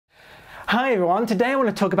Hi everyone, today I want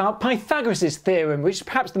to talk about Pythagoras' theorem, which is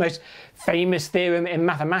perhaps the most famous theorem in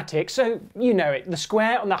mathematics. So you know it, the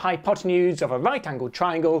square on the hypotenuse of a right-angled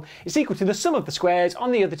triangle is equal to the sum of the squares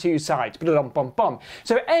on the other two sides.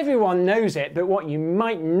 So everyone knows it, but what you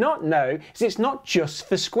might not know is it's not just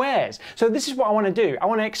for squares. So this is what I want to do. I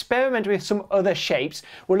want to experiment with some other shapes.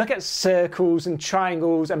 We'll look at circles and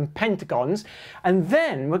triangles and pentagons, and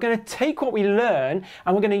then we're going to take what we learn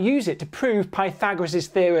and we're going to use it to prove Pythagoras'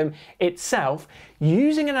 theorem itself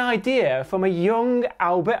using an idea from a young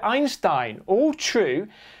Albert Einstein. All true,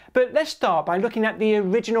 but let's start by looking at the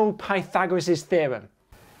original Pythagoras' theorem.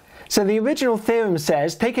 So the original theorem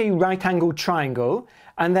says take a right-angled triangle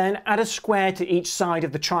and then add a square to each side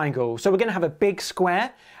of the triangle. So we're going to have a big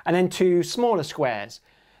square and then two smaller squares.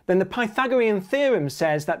 Then the Pythagorean theorem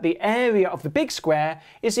says that the area of the big square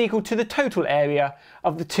is equal to the total area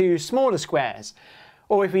of the two smaller squares.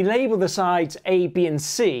 Or if we label the sides A, B and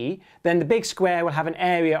C, then the big square will have an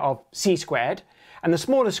area of C squared, and the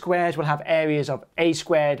smaller squares will have areas of A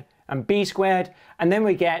squared and B squared, and then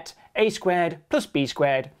we get A squared plus B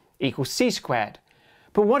squared equals C squared.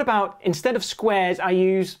 But what about, instead of squares, I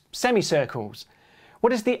use semicircles?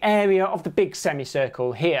 What is the area of the big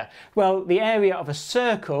semicircle here? Well, the area of a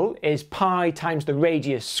circle is pi times the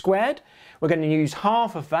radius squared. We're going to use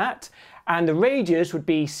half of that, and the radius would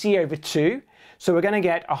be C over 2. So we're going to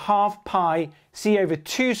get a half pi c over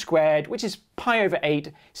 2 squared, which is pi over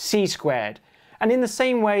 8 c squared. And in the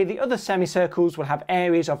same way, the other semicircles will have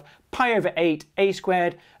areas of pi over 8 a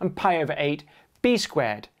squared and pi over 8 b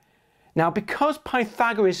squared. Now, because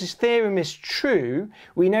Pythagoras' theorem is true,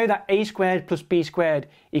 we know that a squared plus b squared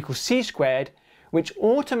equals c squared, which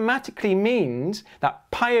automatically means that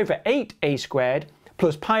pi over 8 a squared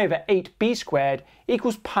plus pi over 8 b squared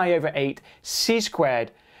equals pi over 8 c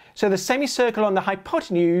squared. So the semicircle on the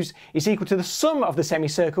hypotenuse is equal to the sum of the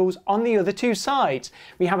semicircles on the other two sides.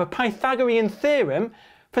 We have a Pythagorean theorem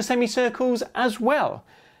for semicircles as well.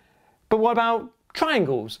 But what about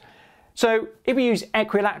triangles? So if we use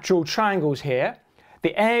equilateral triangles here,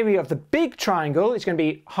 the area of the big triangle is going to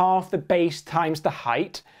be half the base times the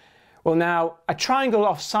height. Well, now a triangle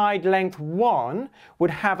of side length 1 would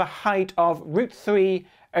have a height of root 3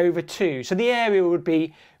 over 2. So the area would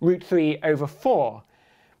be root 3 over 4.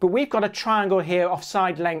 But we've got a triangle here of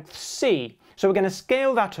side length c, so we're going to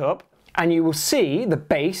scale that up, and you will see the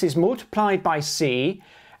base is multiplied by c,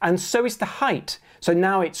 and so is the height. So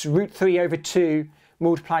now it's root 3 over 2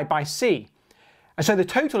 multiplied by c. And so the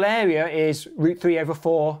total area is root 3 over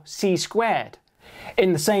 4 c squared.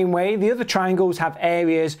 In the same way, the other triangles have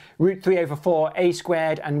areas root 3 over 4 a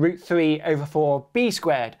squared and root 3 over 4 b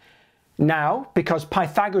squared. Now, because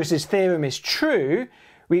Pythagoras' theorem is true,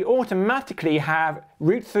 we automatically have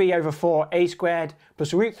root 3 over 4 a squared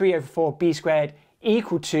plus root 3 over 4 b squared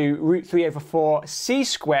equal to root 3 over 4 c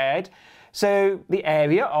squared. So the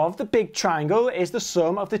area of the big triangle is the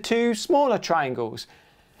sum of the two smaller triangles.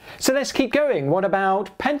 So let's keep going. What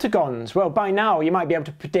about pentagons? Well, by now you might be able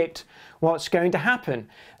to predict what's going to happen.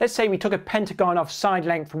 Let's say we took a pentagon of side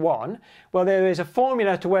length 1. Well, there is a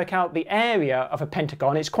formula to work out the area of a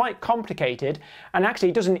pentagon. It's quite complicated and actually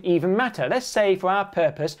it doesn't even matter. Let's say for our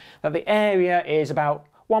purpose that the area is about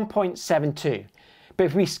 1.72. But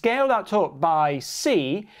if we scale that up by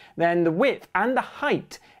c, then the width and the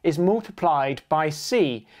height is multiplied by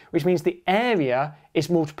c, which means the area is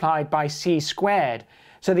multiplied by c squared.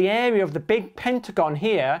 So the area of the big pentagon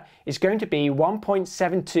here is going to be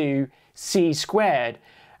 1.72 c squared.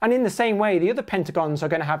 And in the same way, the other pentagons are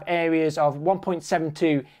going to have areas of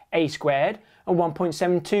 1.72 a squared and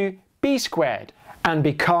 1.72 b squared. And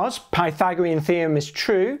because Pythagorean theorem is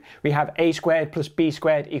true, we have a squared plus b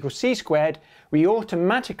squared equals c squared, we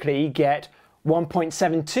automatically get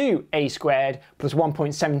 1.72 a squared plus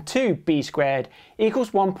 1.72 b squared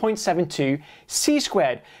equals 1.72 c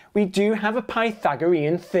squared. We do have a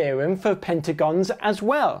Pythagorean theorem for pentagons as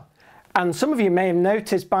well. And some of you may have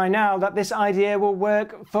noticed by now that this idea will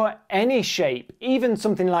work for any shape, even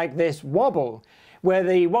something like this wobble, where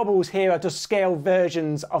the wobbles here are just scale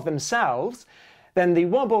versions of themselves. Then the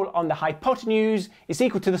wobble on the hypotenuse is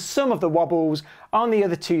equal to the sum of the wobbles on the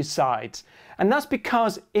other two sides. And that's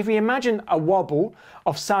because if we imagine a wobble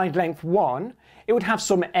of side length 1, it would have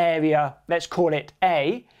some area, let's call it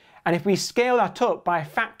A, and if we scale that up by a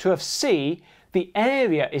factor of c, the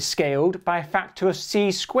area is scaled by a factor of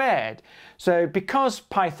c squared. So because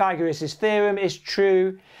Pythagoras' theorem is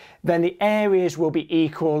true, then the areas will be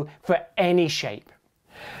equal for any shape.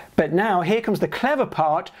 But now here comes the clever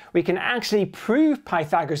part. We can actually prove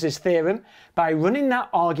Pythagoras' theorem by running that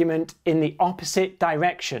argument in the opposite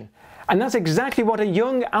direction. And that's exactly what a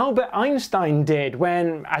young Albert Einstein did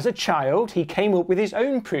when, as a child, he came up with his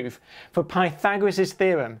own proof for Pythagoras'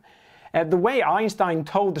 theorem. The way Einstein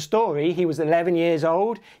told the story, he was 11 years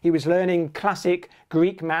old, he was learning classic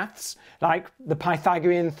Greek maths, like the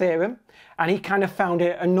Pythagorean Theorem, and he kind of found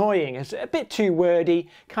it annoying. It's a bit too wordy,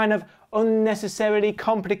 kind of unnecessarily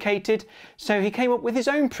complicated, so he came up with his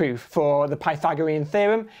own proof for the Pythagorean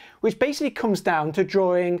Theorem, which basically comes down to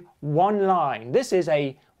drawing one line. This is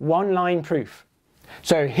a one-line proof.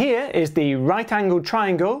 So here is the right-angled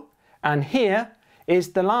triangle, and here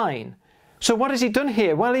is the line. So what has he done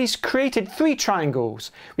here? Well, he's created three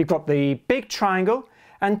triangles. We've got the big triangle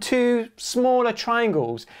and two smaller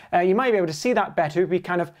triangles. You might be able to see that better if we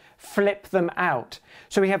kind of flip them out.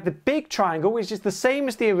 So we have the big triangle, which is the same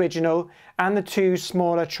as the original, and the two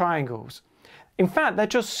smaller triangles. In fact, they're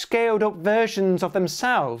just scaled up versions of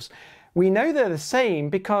themselves. We know they're the same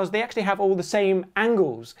because they actually have all the same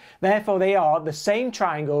angles. Therefore, they are the same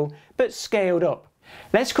triangle, but scaled up.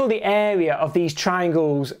 Let's call the area of these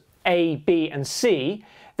triangles A, B and C,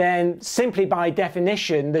 then simply by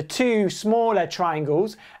definition the two smaller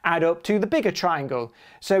triangles add up to the bigger triangle.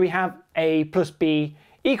 So we have A plus B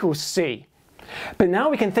equals C. But now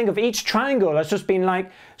we can think of each triangle as just being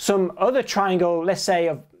like some other triangle, let's say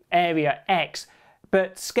of area X,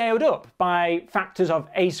 but scaled up by factors of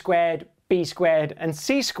A squared, B squared and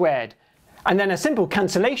C squared. And then a simple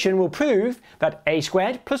cancellation will prove that A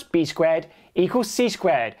squared plus B squared equals C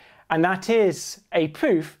squared. And that is a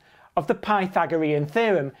proof of the Pythagorean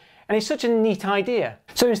theorem, and it's such a neat idea.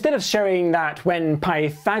 So instead of showing that when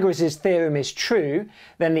Pythagoras' theorem is true,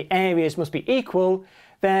 then the areas must be equal,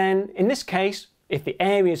 then in this case, if the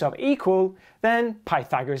areas are equal, then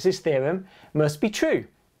Pythagoras' theorem must be true.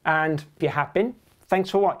 And if you have been, thanks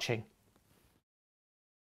for watching.